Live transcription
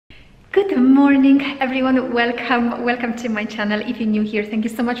Good morning everyone, welcome to my channel. If you're new here, thank you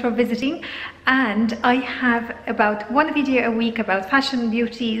so much for visiting. And I have about one video a week about fashion,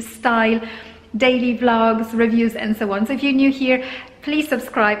 beauty, style, daily vlogs, reviews and so on. So if you're new here, please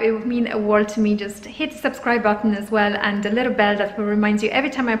subscribe. It would mean a world to me. Just hit the subscribe button as well and the little bell that will remind you every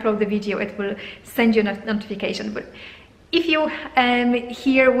time I upload the video. It will send you a notification. But if you're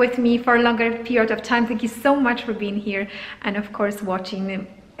here with me for a longer period of time, thank you so much for being here and of course watching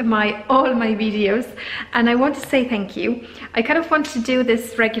all my videos. And I want to say thank you. I kind of want to do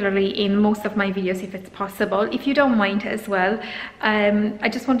this regularly in most of my videos if it's possible, if you don't mind as well. I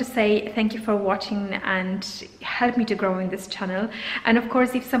just want to say thank you for watching and help me to grow in this channel. And of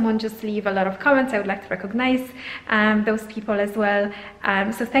course, if someone just leave a lot of comments, I would like to recognize those people as well.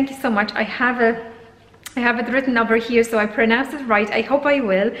 So thank you so much. I have it written over here, so I pronounce it right. I hope I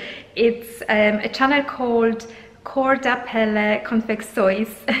will. It's a channel called CARDIGAN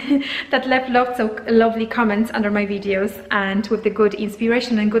that left lots of lovely comments under my videos and with the good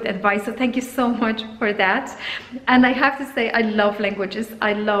inspiration and good advice. So thank you so much for that. And I have to say, I love languages.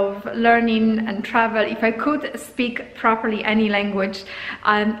 I love learning and travel. If I could speak properly any language,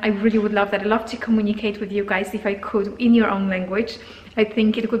 I really would love that. I love to communicate with you guys if I could in your own language. I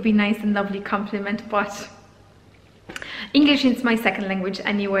think it would be nice and lovely compliment, but English is my second language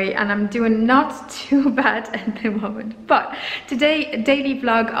anyway, and I'm doing not too bad at the moment. But today, a daily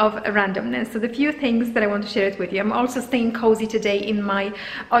vlog of randomness. So the few things that I want to share it with you. I'm also staying cozy today in my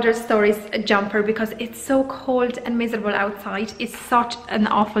other stories jumper because it's so cold and miserable outside. It's such an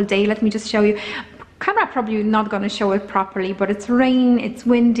awful day. Let me just show you. Camera probably not going to show it properly, but it's rain, it's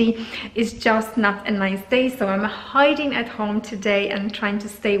windy, it's just not a nice day. So I'm hiding at home today and trying to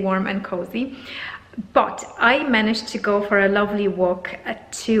stay warm and cozy. But I managed to go for a lovely walk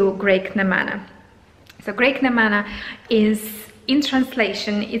to LIKEtoKNOW.it-APP. So LIKEtoKNOW.it-APP is, in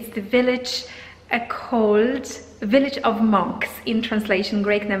translation, it's the village called Village of Monks. In translation,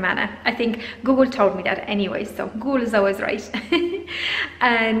 LIKEtoKNOW.it-APP. I think Google told me that anyway, so Google is always right.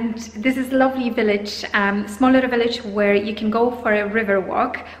 And this is a lovely village, small little village where you can go for a river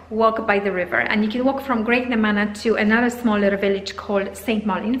walk by the river, and you can walk from LIKEtoKNOW.it-APP to another small little village called St.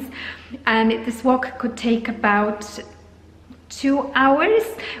 Mullins. And this walk could take about 2 hours.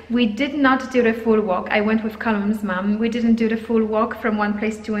 We did not do the full walk. I went with Callum's mom. We didn't do the full walk from one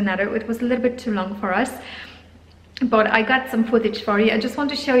place to another. It was a little bit too long for us. But I got some footage for you. I just want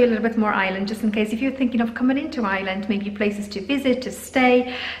to show you a little bit more Ireland, just in case if you're thinking of coming into Ireland, maybe places to visit, to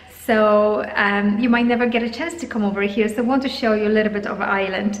stay. So you might never get a chance to come over here. So I want to show you a little bit of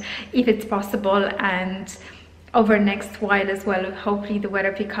Ireland if it's possible, and over next while as well. Hopefully the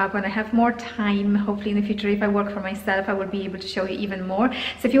weather pick up and I have more time. Hopefully in the future, if I work for myself, I will be able to show you even more.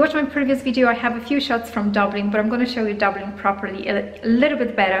 So if you watch my previous video, I have a few shots from Dublin, but I'm going to show you Dublin properly a little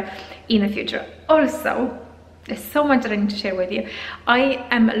bit better in the future. Also, there's so much that I need to share with you. I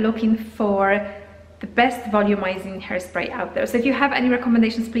am looking for the best volumizing hairspray out there. So if you have any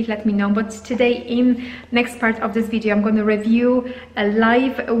recommendations, please let me know. But today, in next part of this video, I'm going to review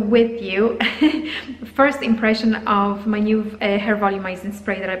live with you first impression of my new hair volumizing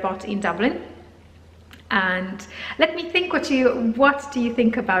spray that I bought in Dublin. And let me think what do you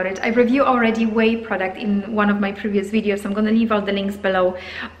think about it? I reviewed already OUAI product in one of my previous videos. So I'm going to leave all the links below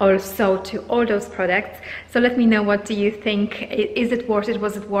also to all those products. So let me know, what do you think? Is it worth it?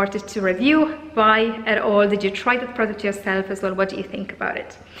 Was it worth it to review, buy at all? Did you try that product yourself as well? What do you think about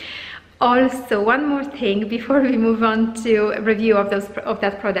it? Also, one more thing before we move on to a review of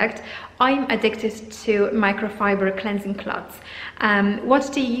that product. I'm addicted to microfiber cleansing cloths.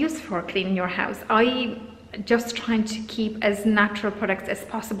 What do you use for cleaning your house? I just trying to keep as natural products as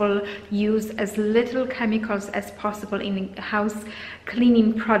possible, use as little chemicals as possible in house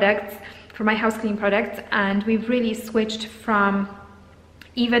cleaning products, for my house cleaning products. And we've really switched from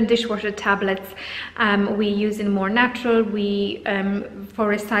even dishwasher tablets, we use in more natural. We for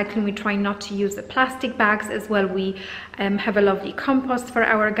recycling, we try not to use the plastic bags as well. We have a lovely compost for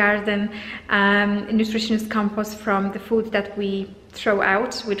our garden, nutritionist compost from the food that we throw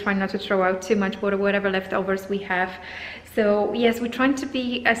out. We try not to throw out too much, but whatever leftovers we have. So yes, we're trying to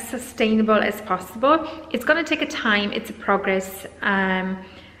be as sustainable as possible. It's going to take a time, it's a progress,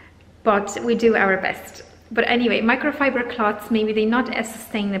 but we do our best. But anyway, microfiber cloths, maybe they're not as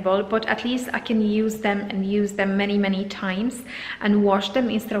sustainable, but at least I can use them and use them many, many times and wash them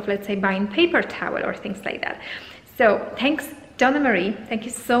instead of, let's say, buying paper towel or things like that. So thanks, Donna Marie. Thank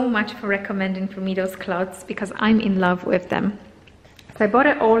you so much for recommending for me those cloths because I'm in love with them. So I bought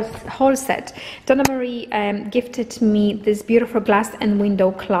a whole set. Donna Marie gifted me this beautiful glass and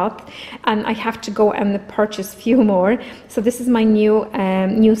window cloth, and I have to go and purchase a few more. So this is my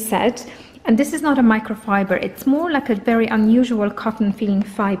new set. And this is not a microfiber, it's more like a very unusual cotton feeling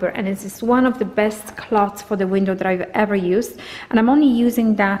fiber, and it is one of the best cloths for the window that I've ever used. And I'm only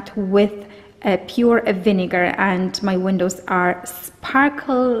using that with pure vinegar, and my windows are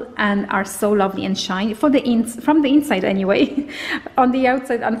sparkle and are so lovely and shiny from the inside anyway. On the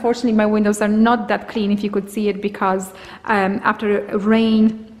outside, unfortunately, my windows are not that clean, if you could see it, because after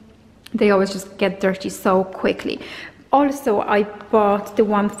rain they always just get dirty so quickly. Also, I bought the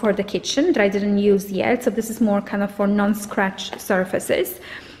one for the kitchen that I didn't use yet, so this is more kind of for non-scratch surfaces.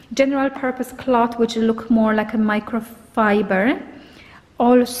 General purpose cloth, which look more like a microfiber.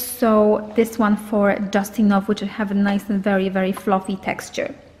 Also, this one for dusting off, which will have a nice and very, very fluffy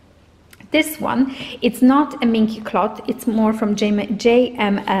texture. This one, it's not a minky cloth, it's more from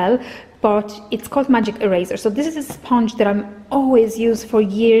JML, but it's called Magic Eraser. So this is a sponge that I'm always use for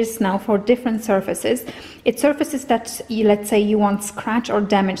years now for different surfaces. It's surfaces that let's say you want scratch or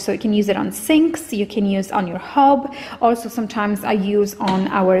damage, so you can use it on sinks, you can use on your hob. Also sometimes I use on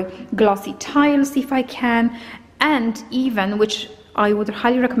our glossy tiles if I can, and even, which I would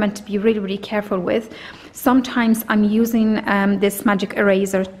highly recommend to be really, really careful with, sometimes I'm using this Magic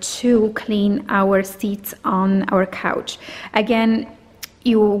Eraser to clean our seats on our couch. Again,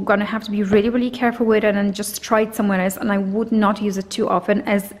 you're gonna have to be really, really careful with it and just try it somewhere else, and I would not use it too often,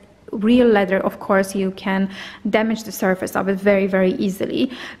 as real leather, of course, you can damage the surface of it very, very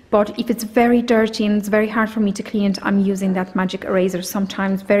easily. But if it's very dirty and it's very hard for me to clean it, I'm using that Magic Eraser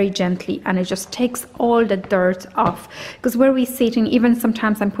sometimes very gently, and it just takes all the dirt off. Because where we're sitting, even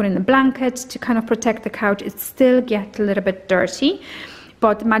sometimes I'm putting a blanket to kind of protect the couch, it still gets a little bit dirty.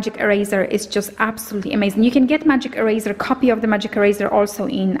 But Magic Eraser is just absolutely amazing. You can get Magic Eraser, a copy of the Magic Eraser also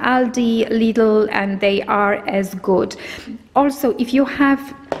in Aldi, Lidl, and they are as good. Also, if you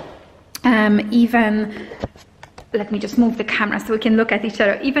have even, let me just move the camera so we can look at each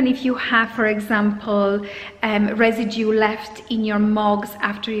other. Even if you have, for example, residue left in your mugs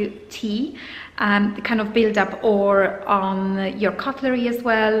after tea, the kind of build up, or on your cutlery as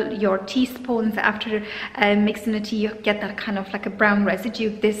well, your teaspoons after mixing the tea, you get that kind of like a brown residue.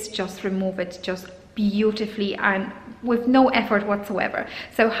 This just remove it just beautifully and with no effort whatsoever.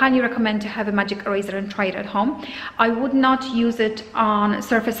 So highly recommend to have a Magic Eraser and try it at home. I would not use it on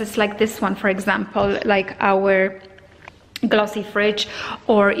surfaces like this one, for example, like our glossy fridge,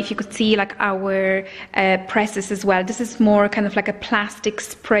 or if you could see like our presses as well. This is more kind of like a plastic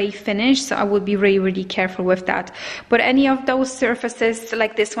spray finish, so I would be really, really careful with that. But any of those surfaces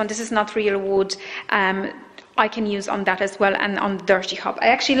like this one, this is not real wood, I can use on that as well, and on the dirty hob. I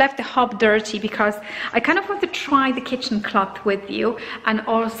actually left the hob dirty because I kind of want to try the kitchen cloth with you and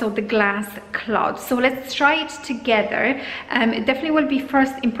also the glass cloth. So let's try it together. It definitely will be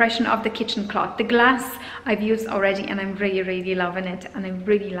first impression of the kitchen cloth. The glass I've used already and I'm really, really loving it and I'm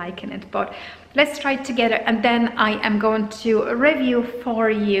really liking it. But let's try it together, and then I am going to review for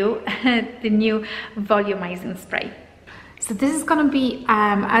you the new volumizing spray. So this is gonna be,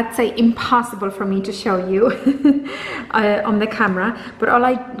 I'd say, impossible for me to show you on the camera, but all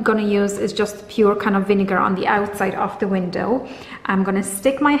I'm gonna use is just pure kind of vinegar on the outside of the window. I'm gonna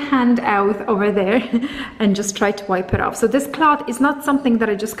stick my hand out over there and just try to wipe it off. So this cloth is not something that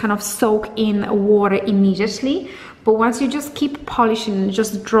I just kind of soak in water immediately, but once you just keep polishing, it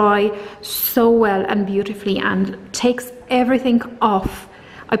just dry so well and beautifully and takes everything off.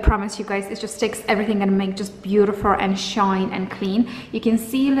 I promise you guys, it just takes everything and make just beautiful and shine and clean. You can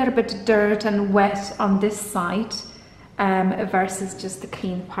see a little bit of dirt and wet on this side versus just the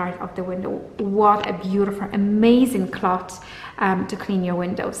clean part of the window. What a beautiful, amazing cloth to clean your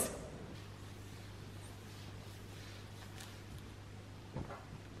windows.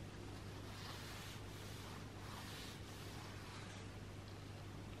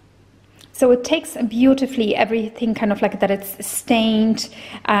 So it takes beautifully everything kind of like that, it's stained,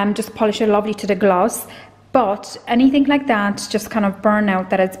 just polish it lovely to the gloss. But anything like that, just kind of burn out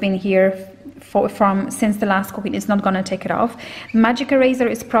that it's been here since the last cooking, is not gonna take it off. Magic Eraser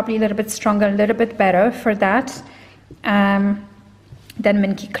is probably a little bit stronger, a little bit better for that than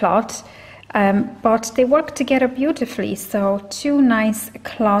Minky cloth. But they work together beautifully. So two nice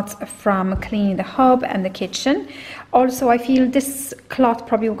cloths from cleaning the hob and the kitchen. Also, I feel this cloth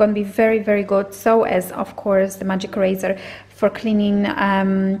probably going to be very, very good. So as, of course, the magic razor for cleaning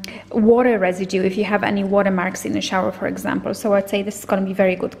water residue if you have any watermarks in the shower, for example. So I'd say this is going to be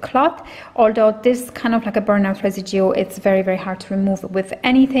very good cloth. Although this kind of like a burnout residue, it's very, very hard to remove with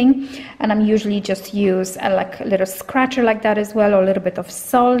anything. And I'm usually just use like a little scratcher like that as well, or a little bit of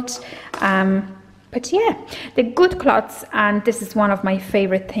salt. But yeah, the good cloths, and this is one of my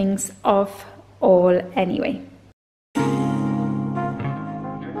favorite things of all anyway.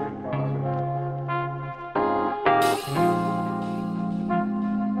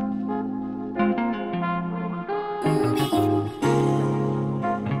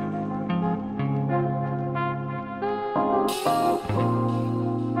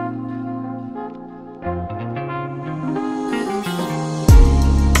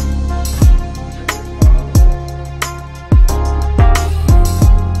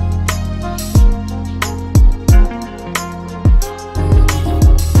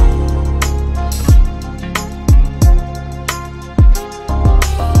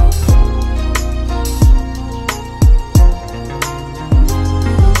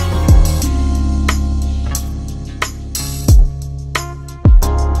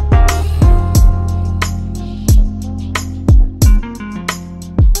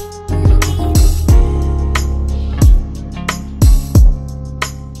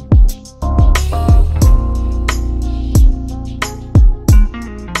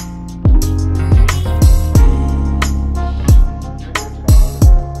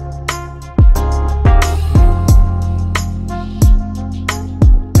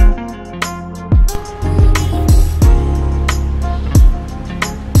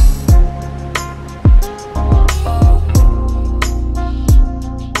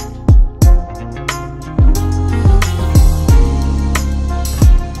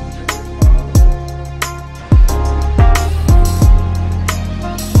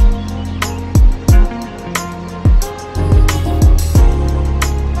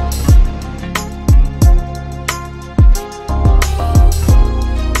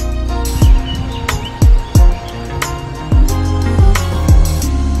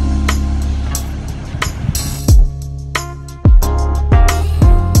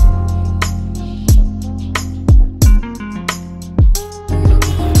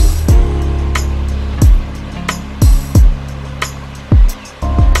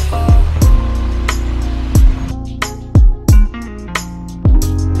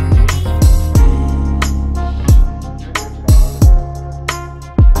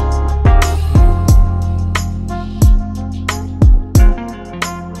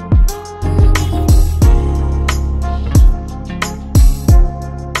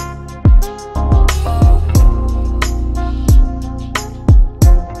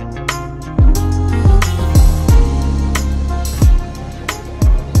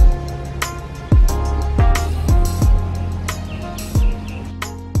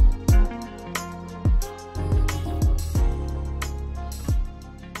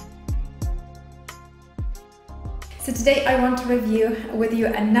 So today I want to review with you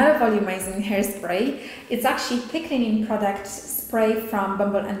another volumizing hairspray. It's actually thickening product spray from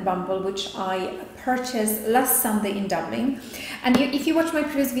Bumble and Bumble, which I purchased last Sunday in Dublin. And if you watch my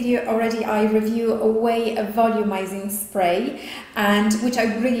previous video already, I review OUAI a volumizing spray, and which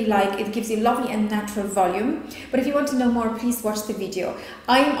I really like. It gives you lovely and natural volume. But if you want to know more, please watch the video.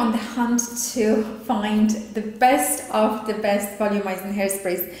 I am on the hunt to find the best of the best volumizing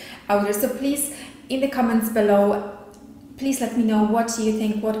hairsprays out there. So please, in the comments below, please let me know what do you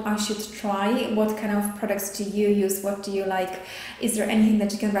think, what I should try, what kind of products do you use, what do you like, is there anything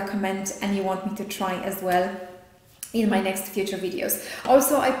that you can recommend and you want me to try as well in my next future videos.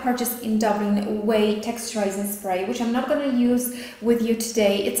 Also, I purchased in Dublin OUAI texturizing spray, which I'm not going to use with you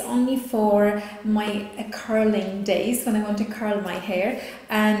today. It's only for my curling days when I want to curl my hair,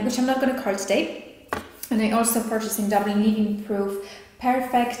 and which I'm not going to curl today. And I also purchased in Dublin Leave-In Proof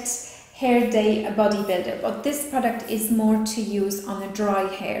Perfect Hair Day Bodybuilder, but this product is more to use on a dry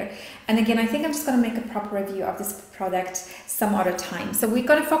hair. And again, I think I'm just going to make a proper review of this product some other time. So we're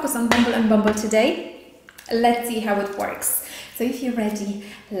going to focus on Bumble and Bumble today. Let's see how it works. So if you're ready,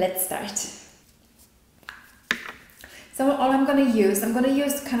 let's start. So all I'm going to use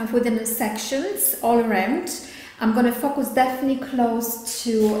kind of within the sections all around. I'm going to focus definitely close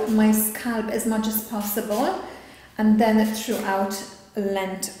to my scalp as much as possible, and then throughout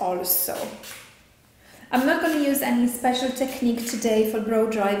length also. I'm not going to use any special technique today for blow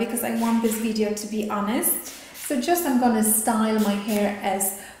dry because I want this video to be honest. So just I'm going to style my hair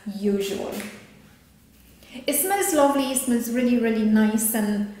as usual. It smells lovely, it smells really, really nice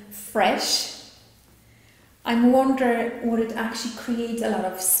and fresh. I'm wondering, would it actually create a lot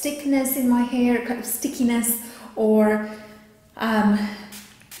of stickiness in my hair, kind of stickiness, or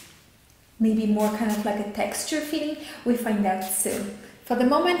maybe more kind of like a texture feeling? We'll find out soon. For the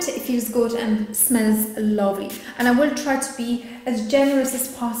moment, it feels good and smells lovely. And I will try to be as generous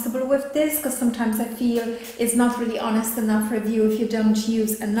as possible with this, because sometimes I feel it's not really honest enough review if you don't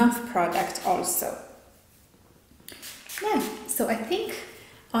use enough product also. Yeah, so I think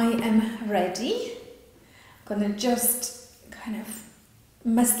I am ready. I'm gonna just kind of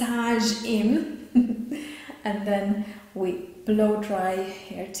massage in and then we blow dry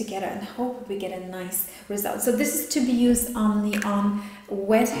here together and hope we get a nice result. So this is to be used only on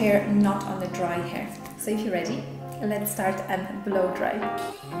wet hair, not on the dry hair. So if you're ready, let's start and blow dry.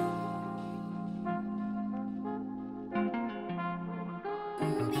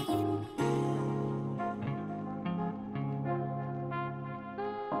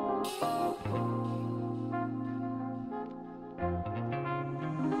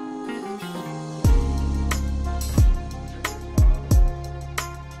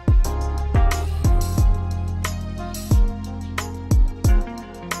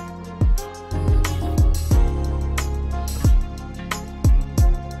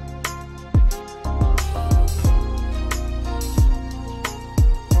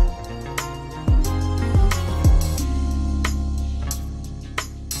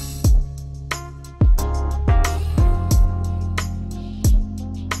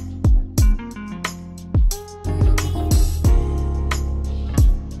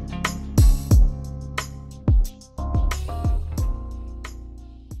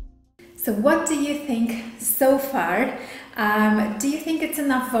 So what do you think so far? Do you think it's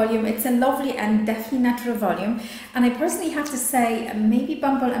enough volume? It's a lovely and definitely natural volume. And I personally have to say, maybe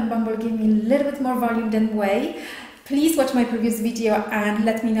Bumble and Bumble give me a little bit more volume than OUAI. Please watch my previous video and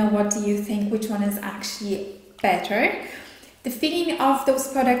let me know what do you think, which one is actually better. The feeling of those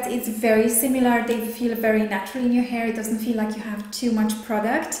products is very similar. They feel very natural in your hair. It doesn't feel like you have too much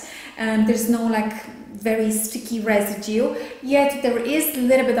product. There's no like very sticky residue, yet there is a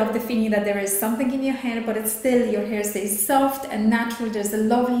little bit of the feeling that there is something in your hair, but it's still, your hair stays soft and natural. There's a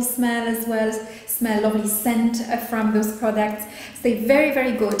lovely smell as well, lovely scent from those products. So they're very,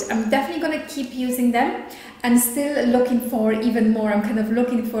 very good. I'm definitely going to keep using them and still looking for even more. I'm kind of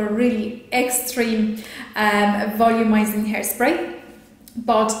looking for a really extreme volumizing hairspray,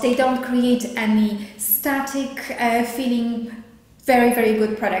 but they don't create any static feeling. Very, very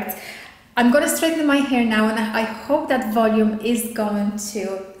good products. I'm going to straighten my hair now and I hope that volume is going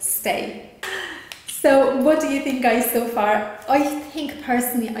to stay. So what do you think, guys, so far? I think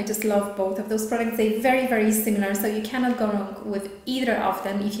personally I just love both of those products. They're very, very similar, so you cannot go wrong with either of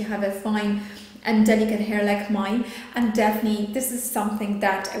them if you have a fine and delicate hair like mine. And definitely this is something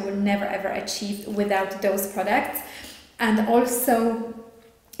that I will never ever achieve without those products. And also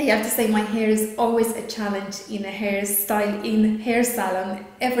I have to say, my hair is always a challenge in a hair salon.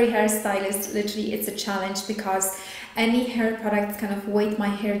 Every hairstylist, literally, it's a challenge because any hair products kind of weight my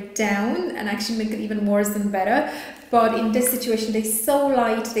hair down and actually make it even worse than better. But in this situation, they're so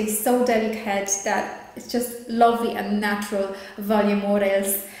light, they're so delicate that it's just lovely and natural volume. What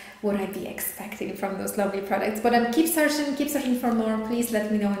else would I be expecting from those lovely products? But keep searching for more. Please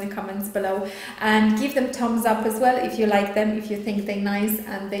let me know in the comments below and give them thumbs up as well if you like them, if you think they're nice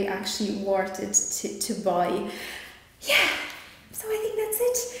and they actually worth it to buy. Yeah, so I think that's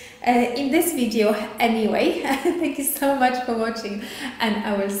it in this video anyway. Thank you so much for watching and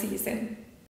I will see you soon.